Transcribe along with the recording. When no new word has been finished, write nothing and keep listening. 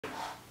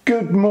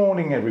Good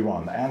morning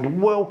everyone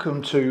and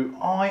welcome to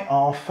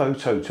IR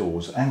Photo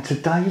Tours, and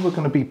today we're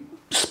going to be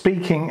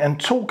speaking and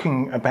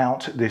talking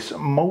about this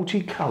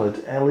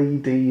multicoloured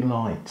LED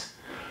light.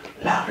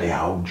 Lovely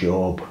old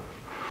job.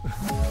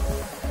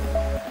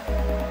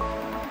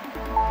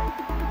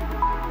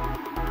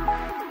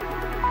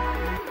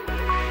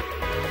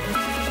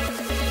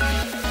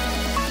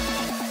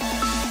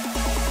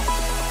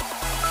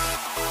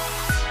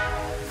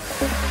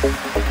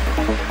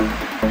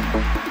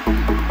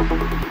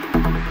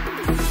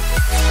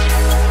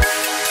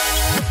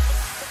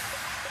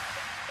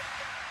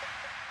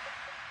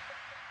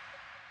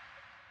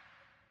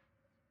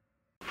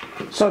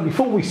 So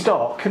before we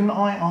start, can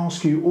I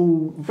ask you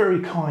all very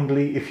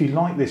kindly, if you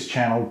like this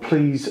channel,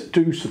 please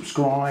do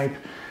subscribe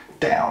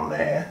down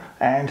there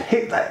and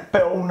hit that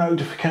bell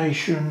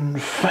notification.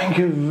 Thank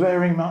you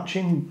very much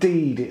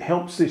indeed. It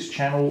helps this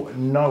channel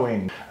no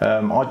end.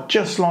 I'd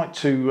just like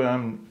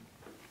to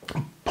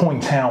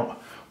point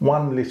out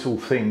one little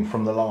thing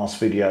from the last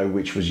video,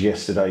 which was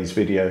yesterday's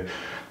video,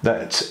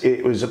 that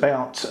it was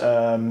about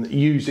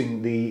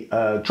using the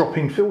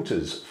drop-in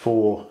filters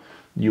for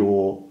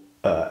your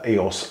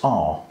EOS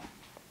R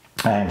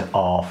and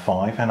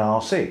R5 and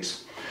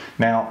R6.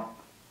 Now,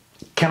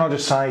 can I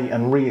just say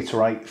and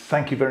reiterate,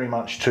 thank you very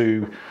much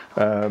to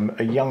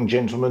a young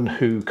gentleman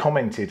who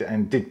commented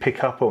and did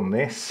pick up on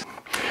this.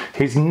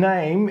 His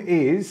name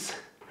is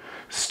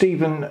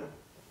Stephen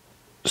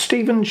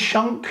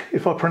Shunk,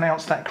 if I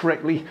pronounced that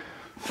correctly.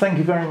 Thank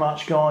you very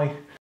much, guy.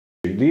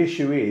 The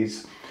issue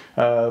is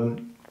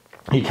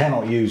you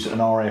cannot use an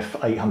RF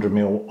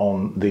 800mm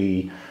on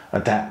the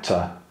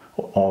adapter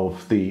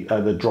of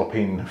the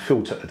drop-in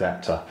filter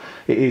adapter.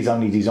 It is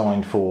only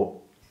designed for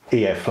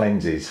EF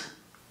lenses,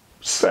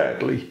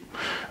 sadly.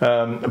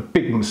 A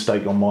big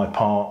mistake on my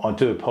part. I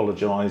do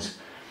apologise.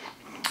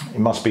 It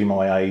must be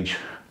my age.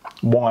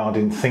 Why I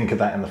didn't think of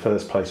that in the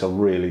first place, I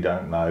really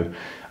don't know.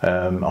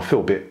 I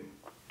feel a bit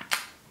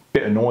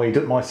annoyed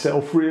at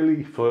myself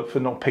really for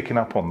not picking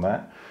up on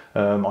that.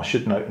 I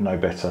should know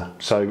better.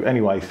 So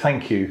anyway,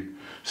 thank you,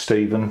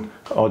 Stephen.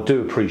 I do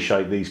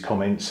appreciate these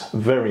comments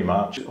very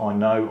much.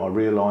 I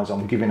realise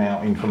I'm giving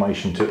out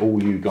information to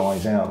all you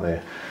guys out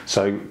there,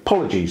 so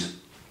apologies.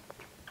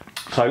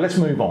 So let's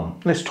move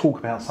on. Let's talk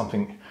about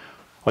something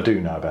I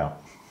do know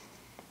about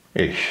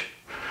ish.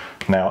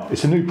 Now,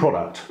 it's a new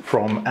product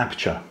from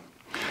Aputure.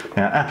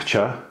 Now,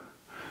 Aputure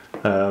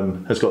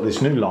has got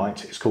this new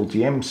light. It's called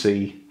the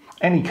MC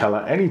Any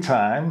Colour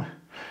Anytime,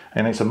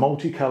 and it's a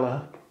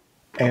multicolour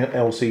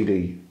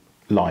LCD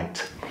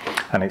light.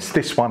 And it's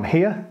this one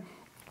here,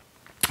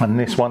 and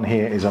this one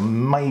here is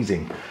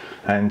amazing,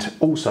 and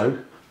also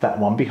that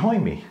one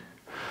behind me.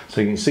 So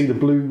you can see the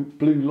blue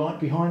light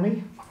behind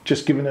me,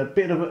 just giving a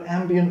bit of an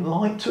ambient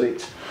light to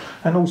it,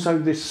 and also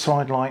this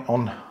side light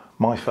on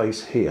my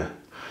face here.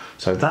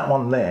 So that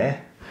one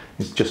there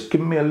is just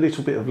giving me a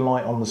little bit of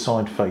light on the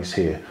side face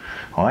here.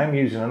 I am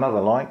using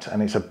another light,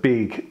 and it's a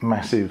big,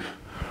 massive,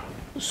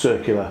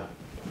 circular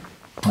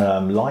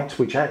light,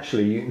 which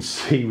actually you can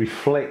see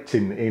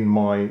reflecting in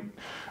my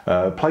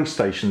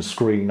PlayStation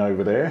screen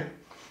over there,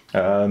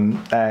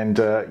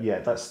 yeah,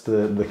 that's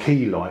the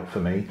key light for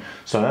me.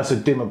 So that's a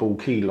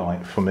dimmable key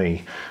light for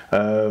me,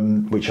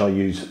 which I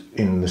use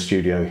in the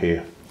studio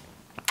here.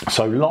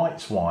 So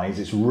lights wise,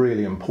 it's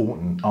really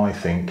important, I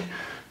think,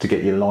 to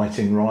get your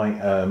lighting right.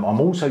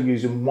 I'm also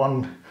using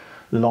one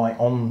light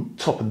on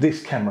top of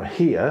this camera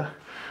here,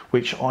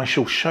 which I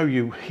shall show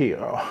you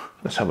here.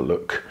 Let's have a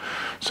look.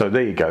 So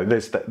there you go,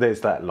 there's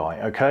that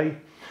light, okay?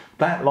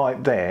 That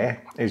light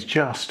there is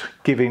just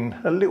giving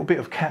a little bit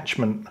of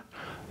catchment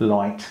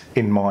light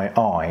in my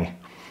eye.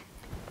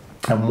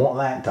 And what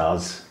that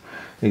does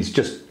is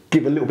just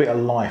give a little bit of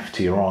life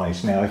to your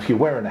eyes. Now, if you're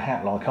wearing a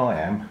hat like I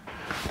am,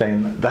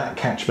 then that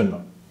catchment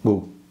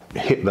will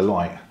hit the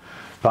light.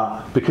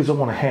 But because I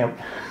want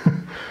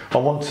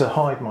to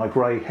hide my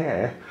grey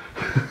hair,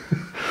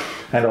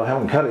 and I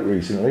haven't cut it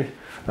recently,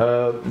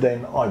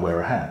 then I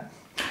wear a hat.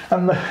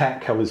 And the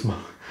hat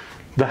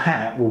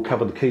will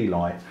cover the key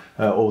light.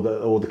 Or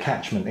the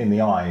catchment in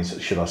the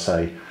eyes, should I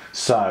say.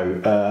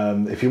 So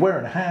if you're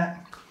wearing a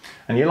hat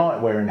and you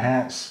like wearing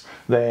hats,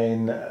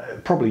 then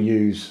probably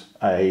use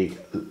a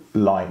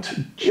light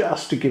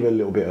just to give a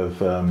little bit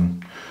of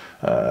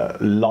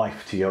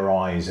life to your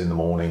eyes in the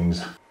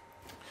mornings.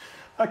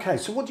 Okay,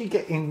 so what do you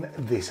get in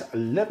this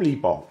lovely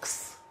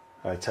box?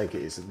 I take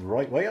it it's the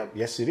right way up.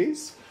 Yes, it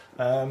is.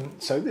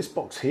 So this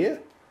box here,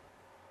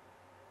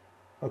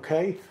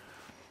 okay,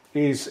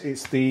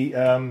 it's the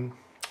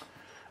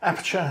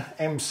Aputure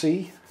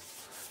MC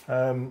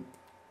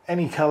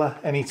Any Colour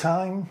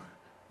Anytime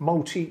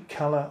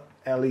multicolour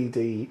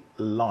LED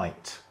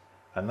light,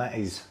 and that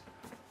is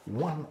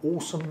one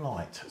awesome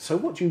light. So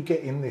what do you get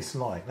in this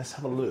light? Let's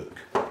have a look.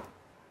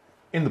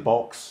 In the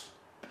box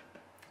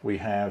we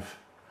have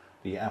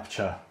the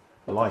Aputure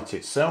light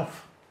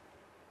itself.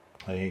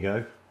 There you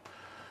go.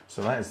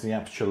 So that is the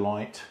Aputure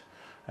light,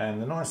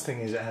 and the nice thing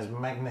is it has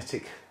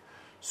magnetic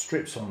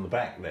strips on the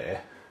back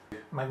there,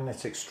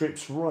 Magnetic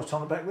strips right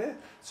on the back there,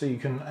 so you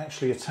can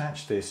actually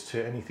attach this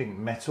to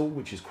anything metal,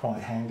 which is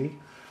quite handy.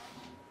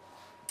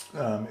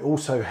 It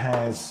also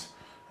has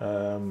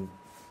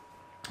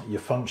your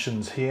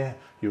functions here,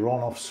 your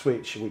on-off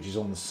switch, which is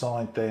on the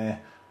side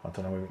there. I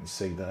don't know if you can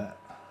see that,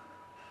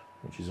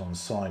 which is on the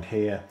side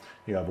here.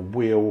 You have a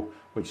wheel,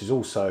 which is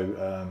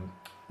also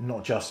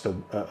not just a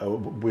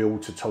wheel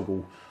to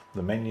toggle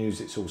the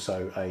menus, it's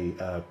also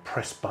a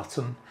press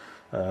button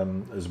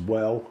as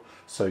well,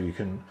 so you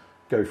can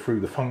go through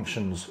the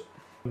functions.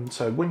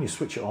 So when you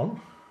switch it on,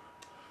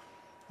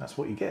 that's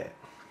what you get.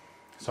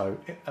 So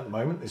at the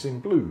moment it's in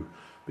blue,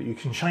 but you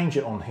can change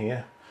it on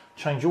here,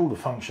 change all the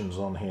functions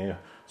on here.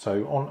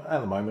 So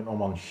at the moment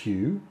I'm on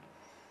hue,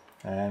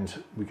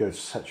 and we go to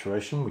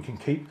saturation. We can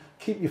keep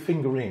your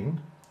finger in,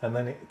 and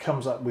then it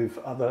comes up with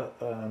other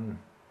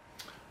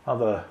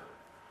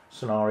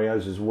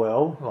scenarios as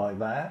well, like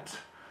that.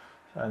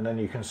 And then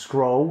you can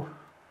scroll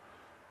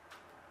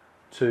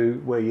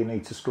to where you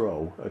need to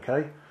scroll.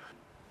 Okay.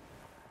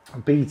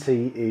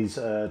 BT is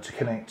to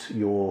connect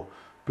your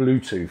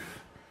Bluetooth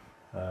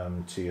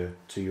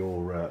to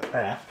your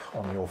app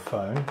on your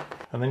phone,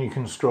 and then you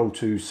can scroll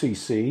to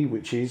CC,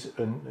 which is,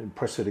 and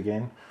press it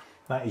again,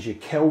 that is your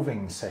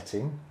Kelvin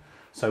setting.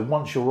 So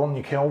once you're on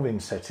your Kelvin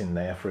setting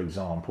there, for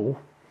example,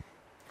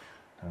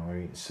 and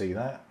we can see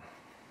that,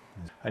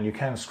 and you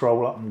can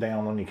scroll up and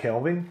down on your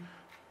Kelvin,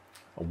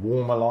 a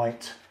warmer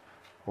light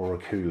or a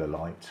cooler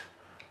light,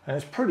 and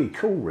it's pretty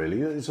cool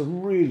really. It's a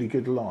really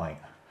good light.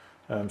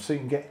 So you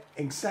can get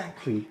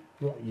exactly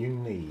what you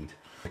need.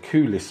 The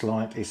coolest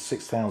light is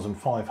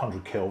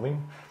 6,500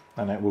 Kelvin,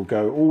 and it will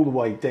go all the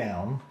way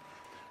down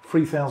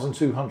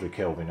 3,200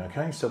 Kelvin.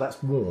 Okay, so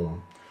that's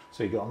warm.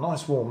 So you've got a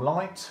nice warm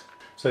light.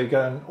 So you're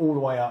going all the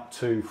way up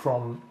to,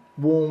 from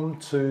warm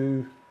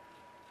to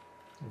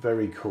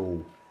very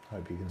cool.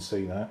 Hope you can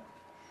see that.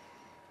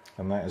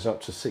 And that is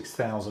up to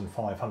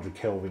 6,500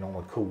 Kelvin on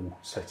a cool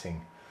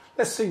setting.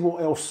 Let's see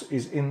what else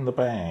is in the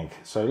bag.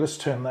 So let's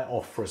turn that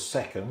off for a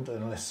second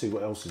and let's see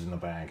what else is in the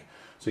bag.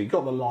 So you've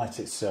got the light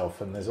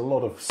itself, and there's a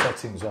lot of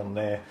settings on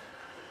there.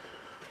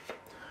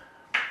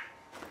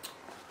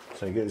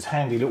 So you get this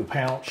handy little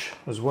pouch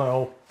as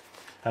well.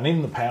 And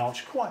in the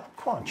pouch, quite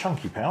a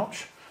chunky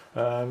pouch,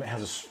 it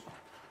has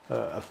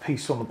a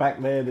piece on the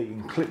back there that you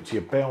can clip to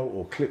your belt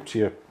or clip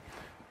to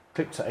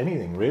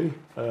anything really,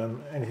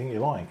 anything you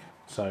like.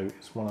 So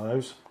it's one of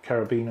those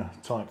carabiner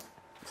type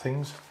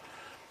things.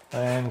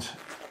 And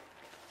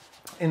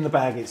in the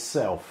bag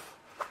itself,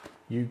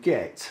 you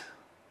get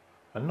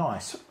a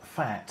nice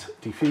fat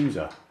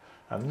diffuser,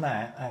 and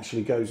that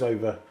actually goes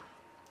over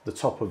the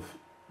top of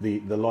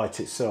the light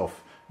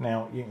itself.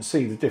 Now you can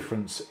see the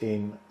difference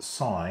in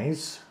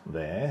size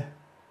there.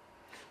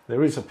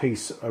 There is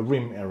a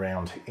rim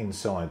around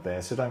inside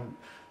there, so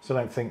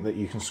don't think that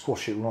you can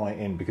squash it right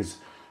in, because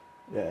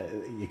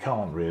you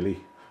can't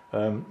really.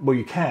 Well,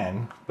 you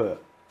can,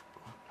 but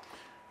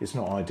it's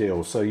not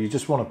ideal. So you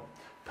just want to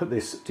put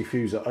this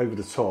diffuser over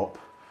the top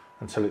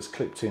until it's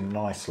clipped in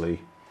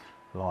nicely,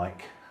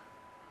 like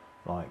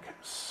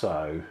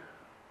so.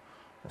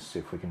 Let's see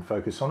if we can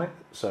focus on it.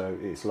 So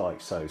it's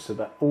like so. So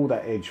that all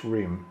that edge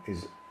rim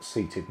is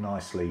seated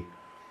nicely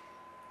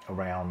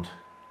around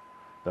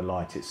the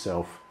light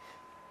itself.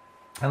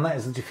 And that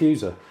is the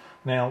diffuser.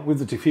 Now with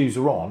the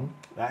diffuser on,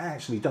 that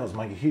actually does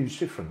make a huge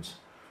difference.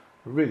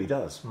 It really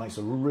does. It makes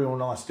a real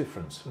nice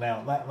difference.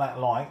 Now that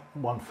light,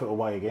 1 foot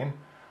away again,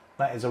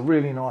 that is a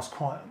really nice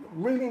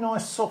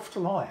soft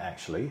light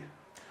actually.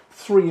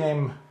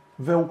 3M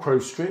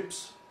Velcro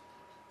strips.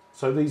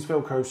 So these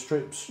Velcro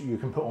strips you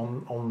can put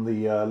on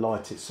the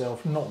light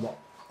itself. Not that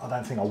I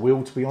don't think I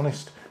will, to be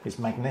honest. It's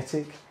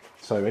magnetic,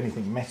 so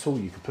anything metal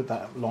you can put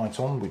that light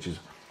on, which is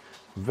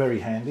very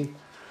handy.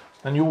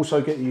 And you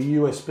also get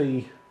your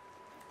USB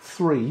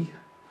 3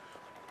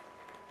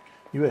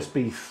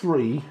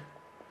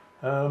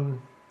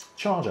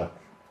 charger,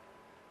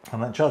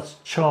 and that does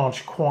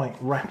charge quite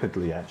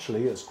rapidly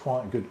actually. It's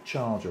quite a good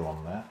charger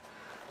on that,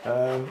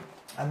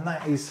 and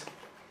that is,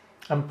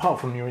 apart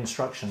from your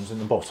instructions in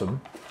the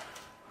bottom,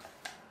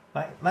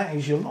 that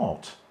is your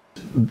lot.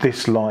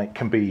 This light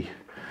can be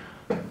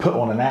put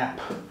on an app,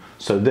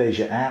 so there's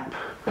your app.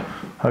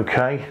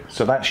 Okay,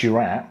 so that's your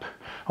app.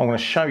 I'm going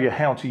to show you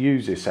how to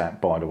use this app,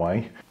 by the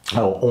way.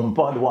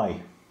 By the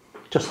way,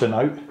 just a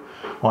note,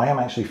 I am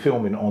actually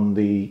filming on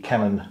the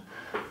Canon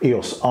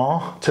EOS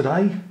R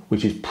today,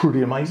 which is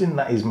pretty amazing.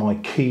 That is my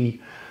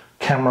key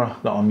camera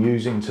that I'm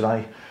using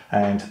today,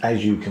 and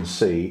as you can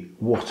see,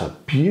 what a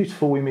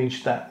beautiful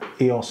image that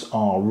EOS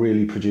R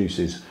really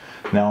produces.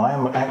 Now I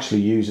am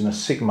actually using a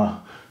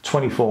Sigma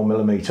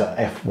 24mm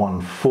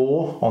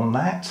f1.4 on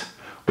that,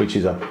 which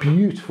is a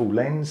beautiful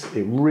lens.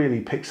 It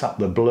really picks up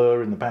the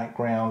blur in the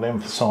background,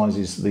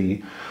 emphasizes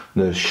the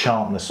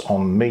sharpness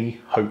on me,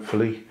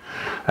 hopefully.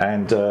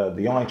 And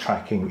the eye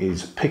tracking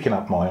is picking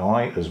up my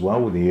eye as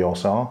well with the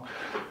EOS R.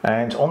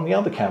 And on the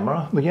other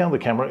camera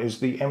is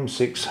the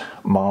M6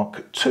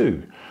 Mark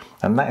II.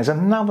 And that is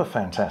another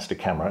fantastic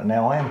camera.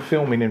 Now I am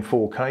filming in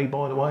 4K,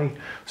 by the way,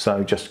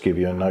 so just to give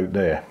you a note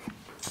there.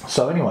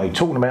 So anyway,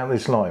 talking about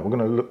this light, we're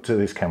going to look to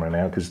this camera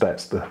now, because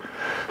that's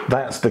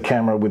the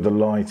camera with the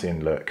light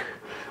in, look.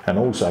 And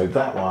also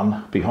that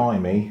one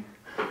behind me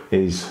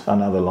is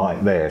another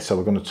light there. So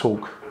we're going to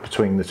talk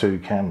between the two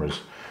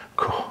cameras.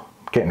 God,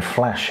 getting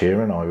flash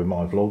here, aren't I, with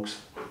my vlogs?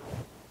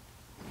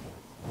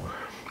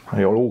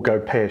 It'll all go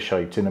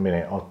pear-shaped in a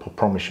minute, I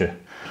promise you.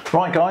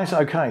 Right guys,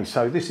 okay,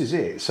 so this is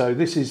it. So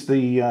this is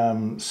the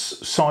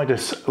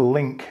Sidus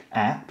Link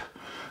app.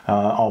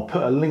 I'll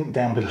put a link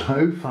down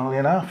below, funnily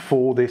enough,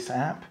 for this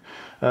app.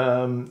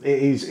 It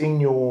is in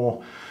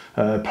your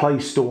Play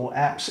Store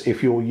apps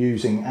if you're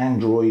using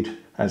Android,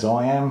 as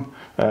I am.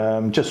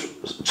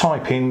 Just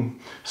type in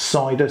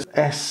Sidus,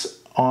 S-I-D-U-S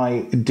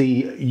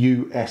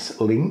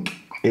Link.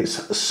 It's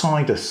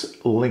Sidus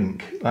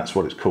Link, that's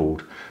what it's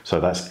called. So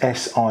that's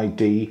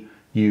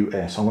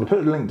S-I-D-U-S. I'm going to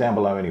put the link down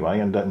below anyway,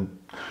 and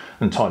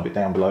type it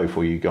down below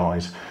for you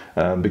guys,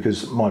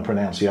 because my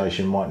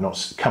pronunciation might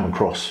not come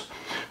across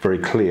very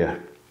clear.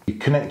 You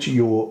connect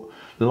your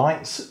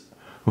lights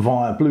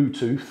via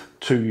Bluetooth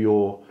to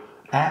your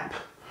app,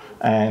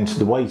 and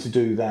the way to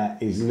do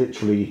that is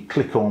literally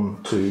click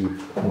on to,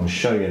 I'm going to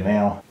show you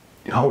now,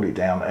 hold it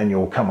down and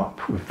you'll come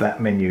up with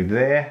that menu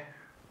there.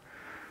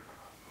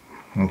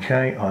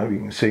 Okay, I hope you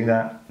can see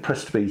that.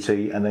 Press the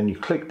BT and then you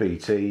click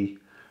BT,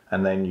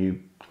 and then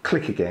you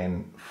click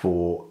again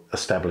for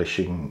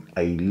establishing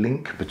a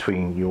link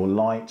between your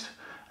light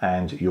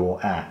and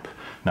your app.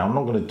 Now I'm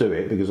not going to do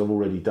it because I've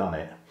already done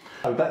it.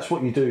 So that's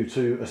what you do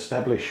to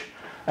establish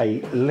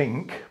a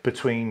link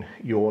between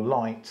your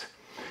light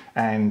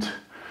and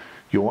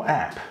your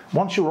app.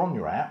 Once you're on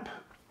your app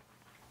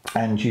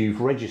and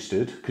you've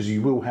registered, because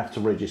you will have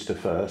to register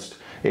first,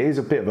 it is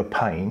a bit of a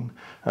pain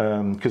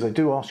because they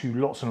do ask you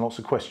lots and lots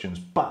of questions,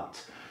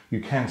 but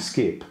you can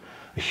skip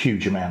a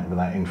huge amount of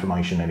that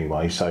information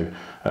anyway, so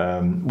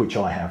which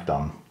I have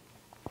done.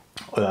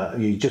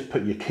 You just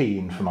put your key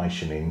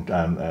information in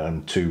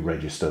to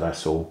register,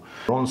 that's all.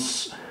 We're on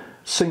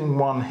scene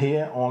 1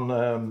 here on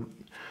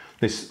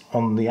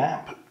on the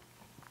app,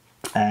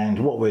 and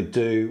what we'll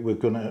do,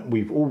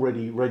 we've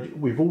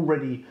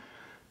already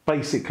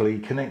basically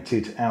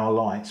connected our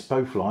lights,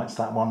 both lights,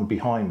 that one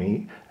behind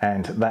me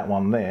and that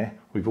one there,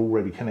 we've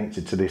already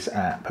connected to this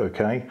app,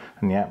 okay,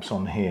 and the app's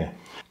on here.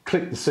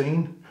 Click the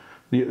scene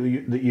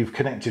that you've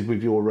connected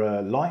with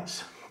your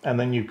lights, and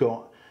then you've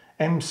got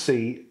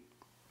MC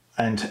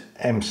and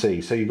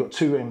MC, so you've got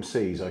 2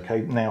 MCs,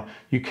 okay. Now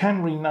you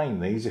can rename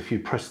these if you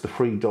press the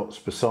 3 dots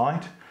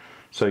beside,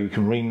 so you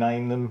can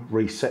rename them,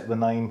 reset the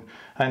name,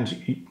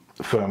 and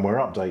firmware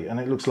update, and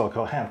it looks like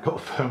I have got a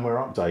firmware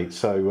update,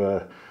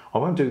 so I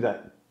won't do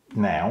that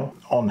now.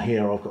 On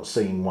here I've got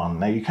scene 1.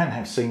 Now you can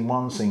have scene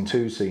 1, scene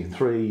 2, scene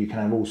 3, you can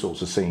have all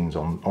sorts of scenes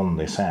on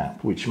this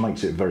app, which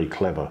makes it very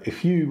clever.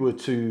 If you were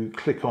to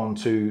click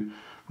onto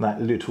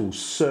that little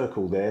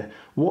circle there,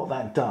 what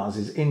that does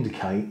is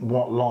indicate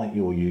what light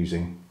you're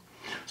using.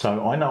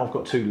 So I know I've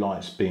got 2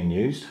 lights being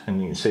used,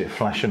 and you can see it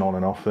flashing on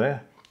and off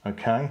there,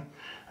 okay,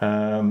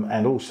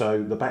 and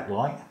also the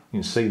backlight, you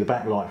can see the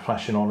backlight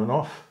flashing on and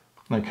off,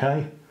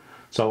 okay.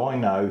 So I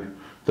know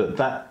that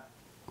that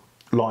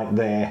light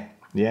there,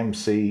 the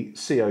MC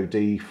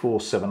COD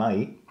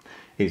 478,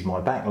 is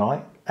my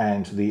backlight,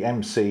 and the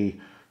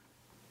MC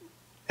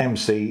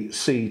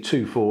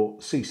C24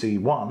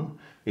 CC1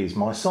 is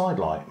my side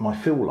light, my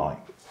fill light.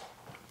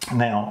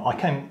 Now I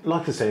can,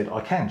 like I said,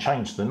 I can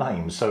change the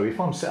names. So if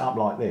I'm set up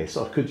like this,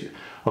 I could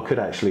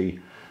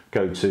actually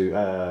go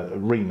to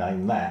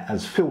rename that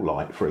as fill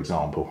light, for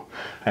example,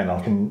 and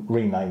I can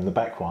rename the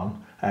back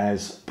one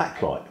as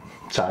backlight.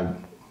 So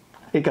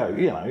it goes,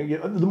 you know,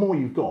 the more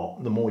you've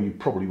got, the more you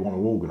probably want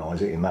to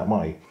organise it in that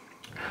way.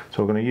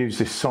 So we're going to use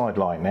this side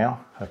light now,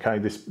 okay,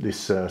 this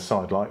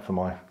side light for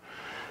my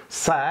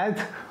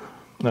SAD,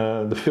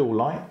 the fill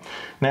light.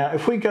 Now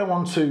if we go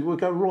on to, we'll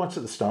go right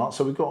at the start,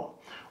 so we've got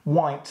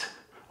white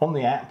on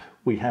the app,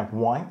 we have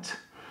white,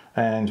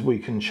 and we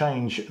can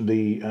change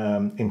the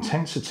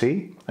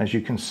intensity. As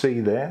you can see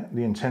there,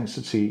 the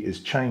intensity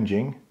is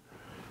changing,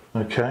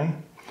 okay,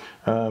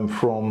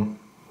 from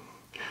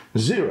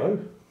 0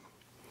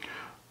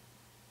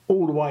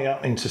 all the way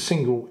up into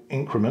single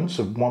increments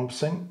of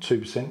 1%,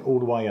 2%, all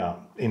the way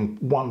up in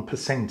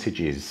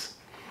 1%.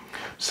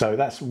 So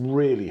that's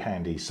really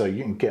handy. So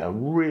you can get a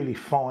really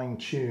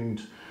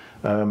fine-tuned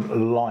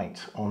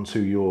light onto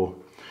your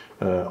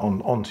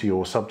onto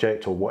your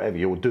subject or whatever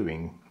you're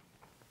doing.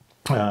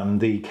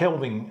 The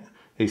Kelvin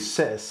is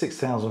set at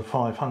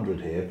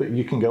 6,500 here, but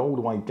you can go all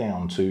the way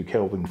down to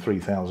Kelvin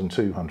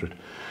 3,200.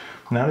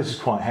 Now this is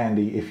quite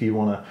handy if you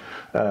want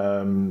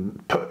to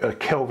put a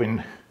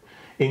Kelvin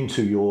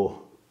into your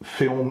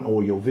film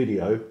or your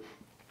video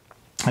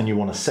and you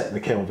want to set the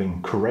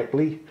Kelvin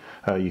correctly,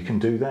 you can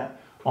do that.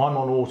 I'm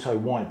on auto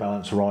white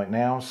balance right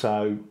now,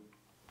 so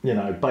you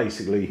know,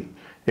 basically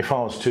if I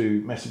was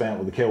to mess about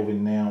with the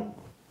Kelvin now,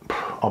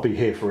 I'll be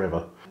here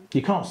forever.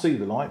 You can't see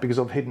the light because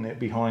I've hidden it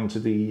behind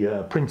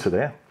the printer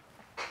there,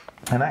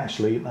 and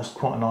actually that's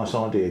quite a nice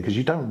idea because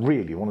you don't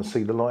really want to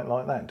see the light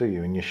like that, do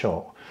you, in your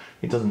shot?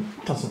 It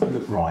doesn't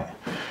look right,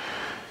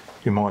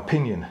 in my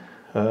opinion.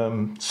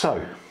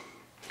 So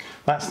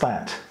that's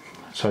that.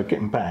 So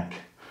getting back,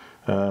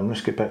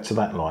 let's get back to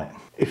that light.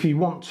 If you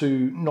want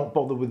to not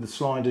bother with the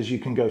sliders, you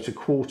can go to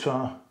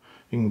quarter,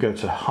 you can go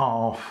to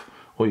half,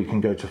 or you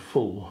can go to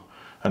full,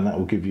 and that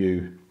will give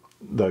you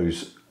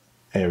those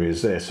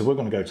areas there. So we're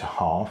going to go to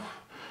half,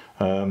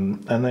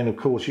 and then of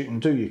course you can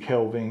do your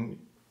Kelvin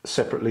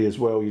separately as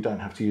well. You don't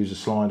have to use a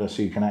slider,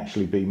 so you can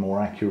actually be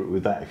more accurate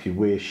with that if you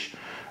wish.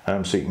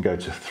 So you can go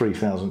to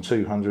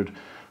 3200,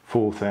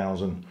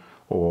 4000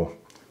 or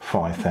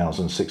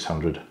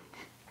 5600.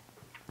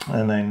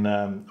 And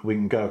then we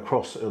can go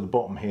across at the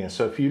bottom here.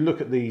 So if you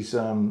look at these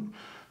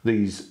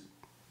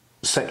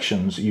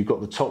sections, you've got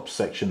the top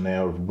section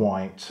there of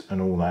white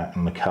and all that,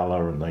 and the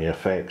color and the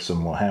effects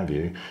and what have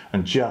you,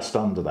 and just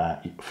under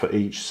that for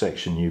each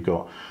section you've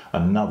got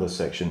another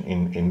section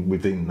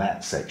within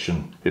that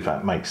section, if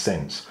that makes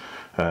sense.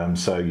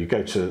 So you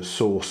go to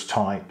source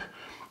type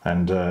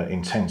and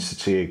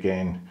intensity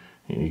again,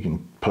 you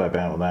can play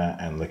about with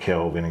that, and the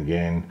Kelvin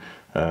again,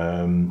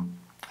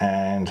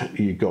 and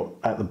you've got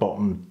at the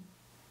bottom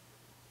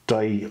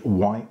day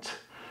white,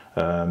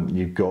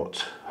 you've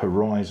got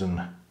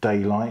horizon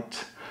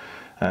daylight,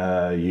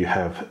 you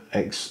have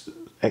xenon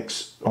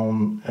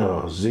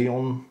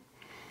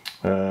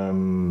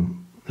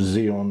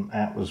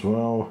out as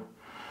well,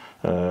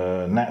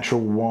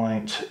 natural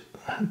white,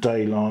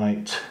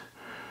 daylight,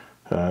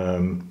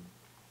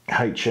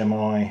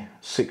 HMI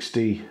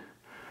 60.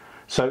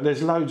 So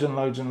there's loads and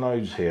loads and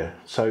loads here.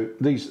 So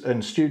these,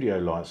 and studio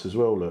lights as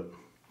well, look.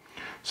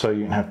 So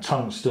you can have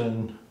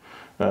tungsten,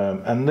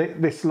 and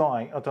this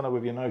light, I don't know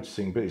whether you're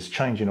noticing, but it's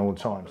changing all the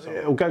time. So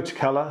it'll go to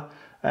color,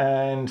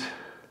 and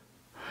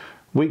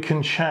we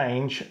can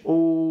change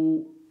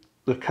all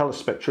the color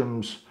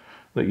spectrums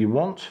that you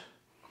want.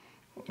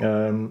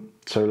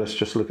 So let's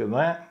just look at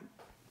that.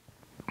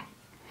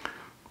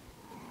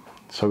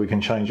 So we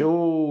can change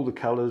all the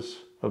colors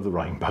of the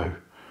rainbow.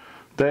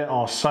 There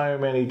are so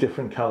many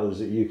different colors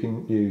that you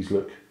can use,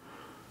 look.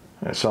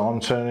 So I'm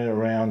turning it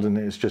around and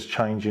it's just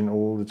changing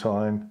all the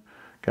time,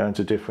 going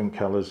to different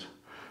colors.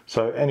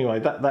 So anyway,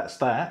 that's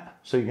that.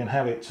 So you can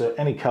have it to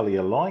any color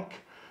you like.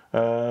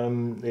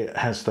 It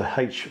has the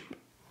H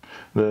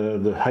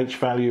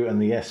value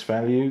and the S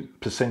value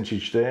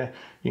percentage there.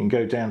 You can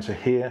go down to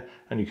here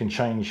and you can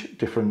change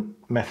different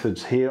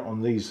methods here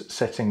on these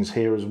settings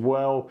here as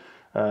well.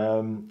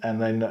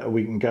 And then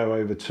we can go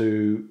over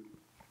to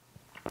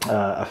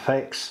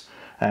effects,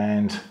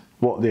 and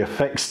what the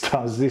effects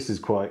does, this is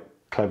quite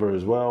clever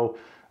as well.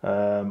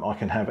 I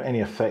can have any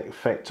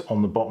effect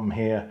on the bottom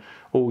here.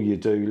 All you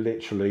do,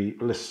 literally,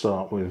 let's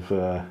start with,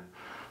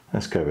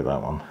 let's go with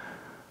that one.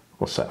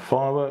 What's that,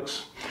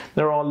 fireworks?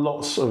 There are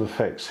lots of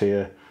effects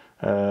here.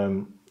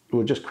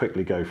 We'll just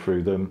quickly go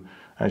through them.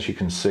 As you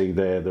can see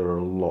there are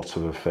a lot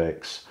of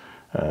effects.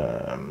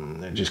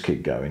 Just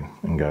keep going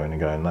and going and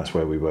going. That's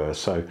where we were.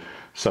 So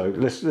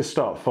let's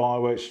start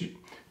fireworks.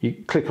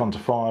 You click onto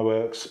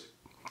fireworks.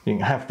 You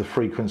can have the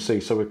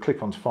frequency. So we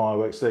click onto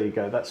fireworks. There you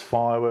go. That's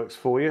fireworks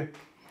for you.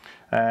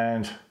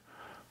 And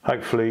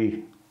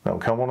hopefully that'll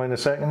come on in a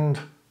second.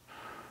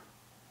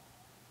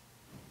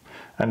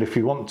 And if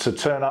you want to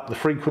turn up the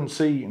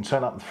frequency, you can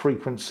turn up the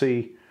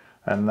frequency,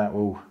 and that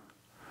will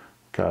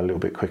go a little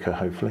bit quicker,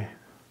 hopefully.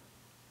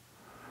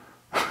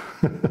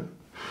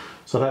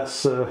 So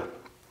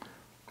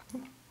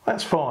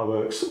that's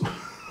fireworks.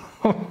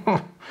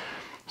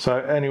 So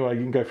anyway,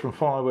 you can go from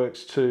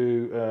fireworks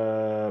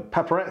to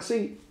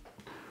paparazzi.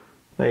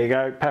 There you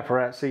go,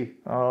 paparazzi.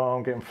 Oh,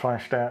 I'm getting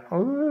flashed out.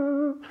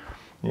 Ooh.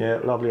 Yeah,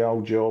 lovely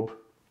old job.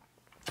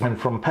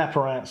 And from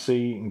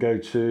paparazzi, you can go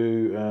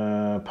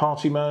to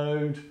party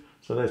mode.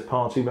 So there's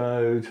party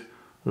mode,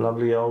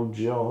 lovely old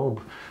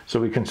job.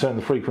 So we can turn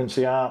the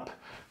frequency up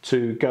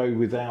to go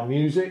with our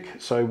music.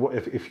 So what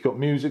if you've got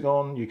music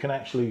on, you can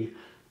actually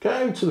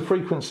go to the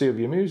frequency of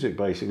your music,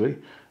 basically.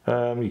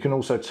 You can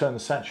also turn the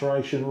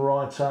saturation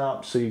right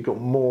up, so you've got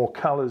more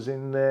colours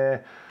in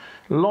there.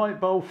 Light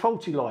bulb,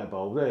 faulty light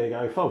bulb, there you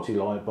go, faulty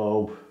light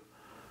bulb.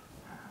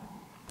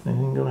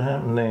 Anything gonna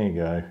happen? There you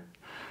go.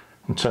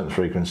 And turn the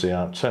frequency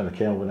up, turn the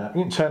Kelvin up.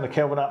 You can turn the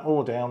Kelvin up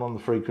or down on the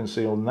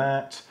frequency on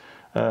that.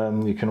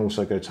 You can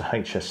also go to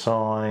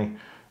HSI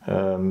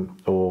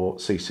or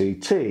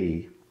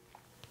CCT.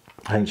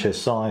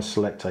 HSI,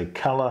 select a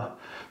colour.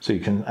 So you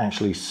can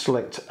actually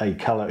select a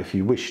colour if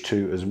you wish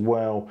to as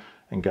well,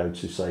 and go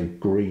to say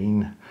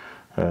green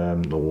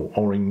or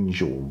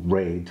orange or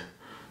red.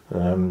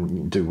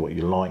 Do what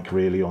you like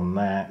really on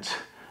that,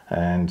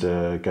 and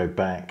go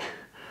back,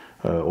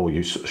 or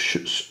you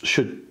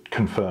should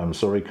confirm,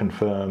 sorry,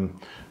 confirm,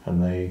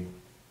 and they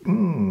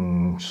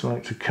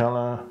select a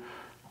colour,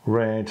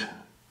 red,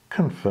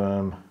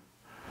 confirm.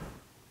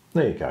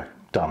 There you go,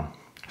 done.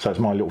 So it's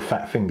my little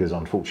fat fingers,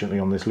 unfortunately,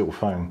 on this little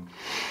phone.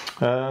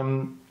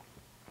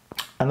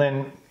 And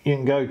then you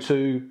can go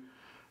to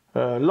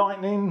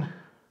lightning,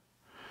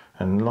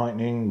 and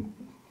lightning,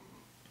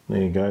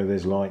 there you go,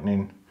 there's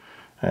lightning,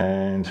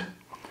 and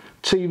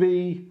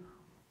TV,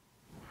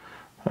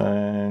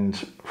 and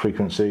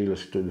frequency,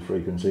 let's do the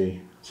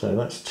frequency. So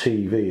that's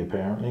TV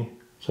apparently,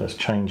 So it's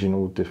changing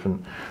all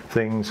different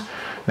things.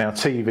 Now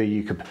TV,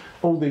 you could,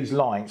 all these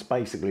lights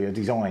basically are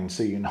designed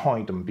so you can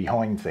hide them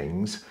behind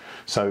things.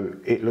 So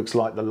it looks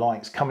like the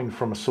light's coming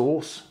from a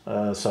source.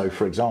 So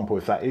for example,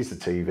 if that is the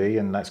TV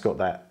and that's got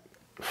that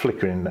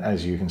flickering,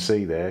 as you can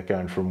see there,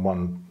 going from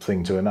one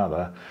thing to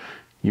another,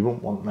 you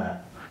wouldn't want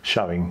that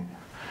showing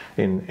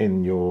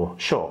in your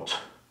shot.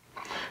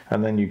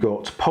 And then you've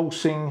got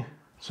pulsing,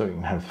 so you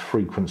can have the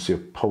frequency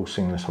of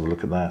pulsing. Let's have a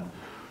look at that.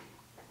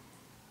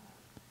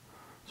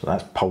 So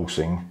that's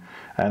pulsing,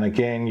 and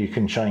again you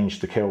can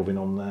change the Kelvin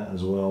on that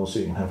as well, so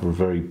you can have a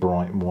very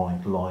bright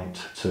white light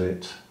to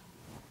it.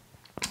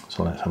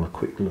 So let's have a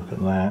quick look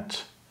at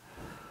that.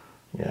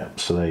 Yeah,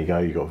 so there you go,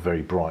 you've got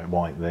very bright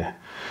white there.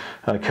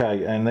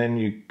 Okay, and then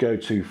you go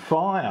to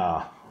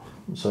fire.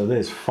 So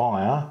there's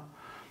fire,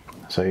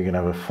 so you can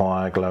have a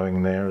fire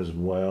glowing there as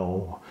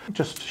well.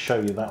 Just to show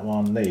you that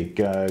one, there you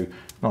go,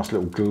 nice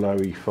little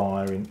glowy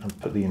fire in, and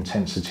put the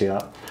intensity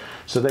up.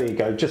 So there you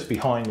go, just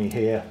behind me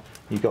here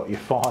you've got your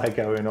fire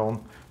going on,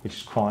 which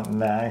is quite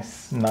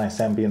nice, nice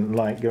ambient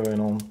light going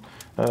on.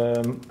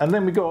 And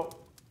then we've got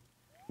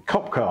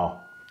cop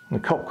car. The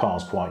cop car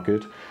is quite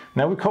good.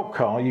 Now with cop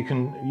car, you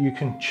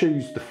can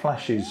choose the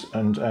flashes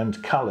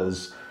and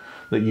colours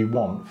that you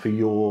want for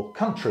your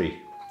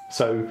country.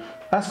 So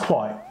that's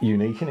quite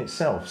unique in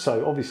itself.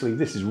 So obviously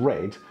this is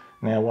red.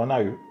 Now I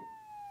know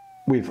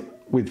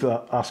with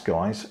us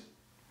guys,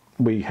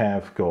 we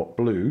have got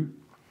blue.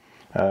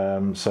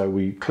 So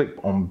we click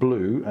on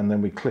blue and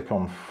then we click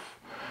on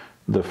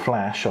the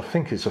flash. I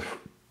think it's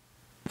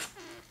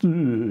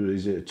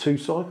is it a 2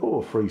 cycle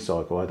or 3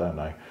 cycle? I don't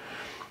know.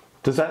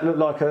 Does that look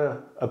like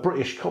a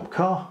British cop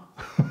car?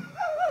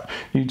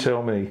 You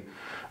tell me.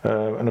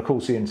 And of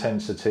course the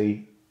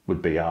intensity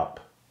would be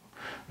up.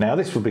 Now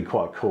this would be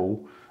quite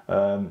cool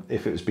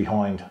if it was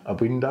behind a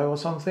window or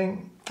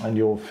something and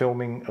you're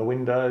filming a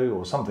window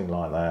or something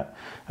like that.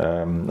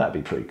 That'd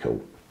be pretty cool.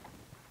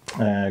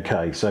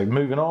 Okay, so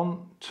moving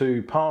on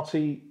to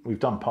party. We've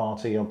done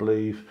party, I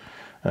believe.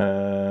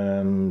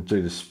 Do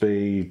the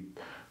speed,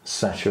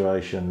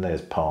 saturation,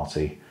 there's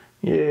party.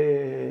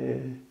 Yeah,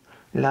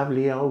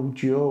 lovely old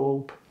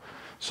job.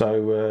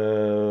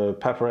 So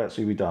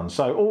paparazzi we've done.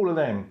 So all of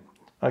them,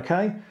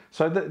 okay?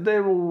 So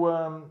they're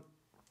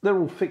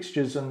all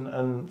fixtures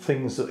and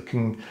things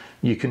that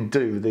you can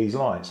do with these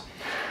lights.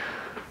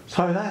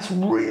 So that's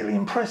really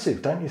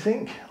impressive, don't you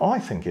think? I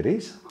think it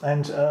is.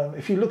 And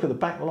if you look at the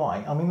back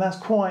light, I mean, that's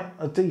quite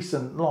a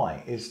decent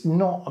light. It's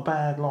not a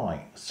bad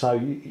light. So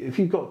if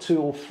you've got 2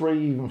 or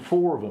 3, even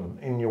 4 of them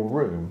in your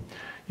room,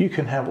 you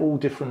can have all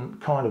different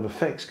kind of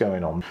effects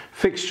going on.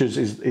 Fixtures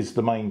is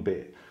the main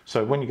bit.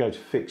 So when you go to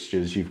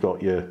fixtures, you've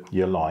got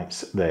your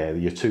lights there,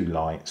 your 2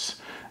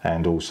 lights,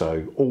 and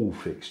also all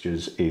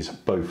fixtures is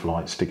both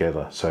lights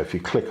together. So if you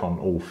click on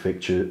all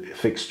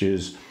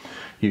fixtures,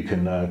 you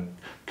can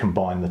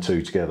combine the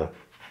 2 together,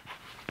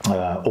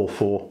 or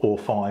 4 or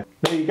 5.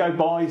 There you go,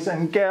 boys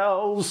and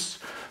girls.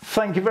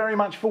 Thank you very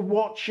much for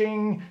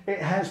watching. It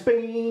has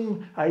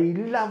been a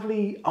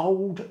lovely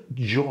old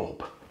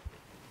job.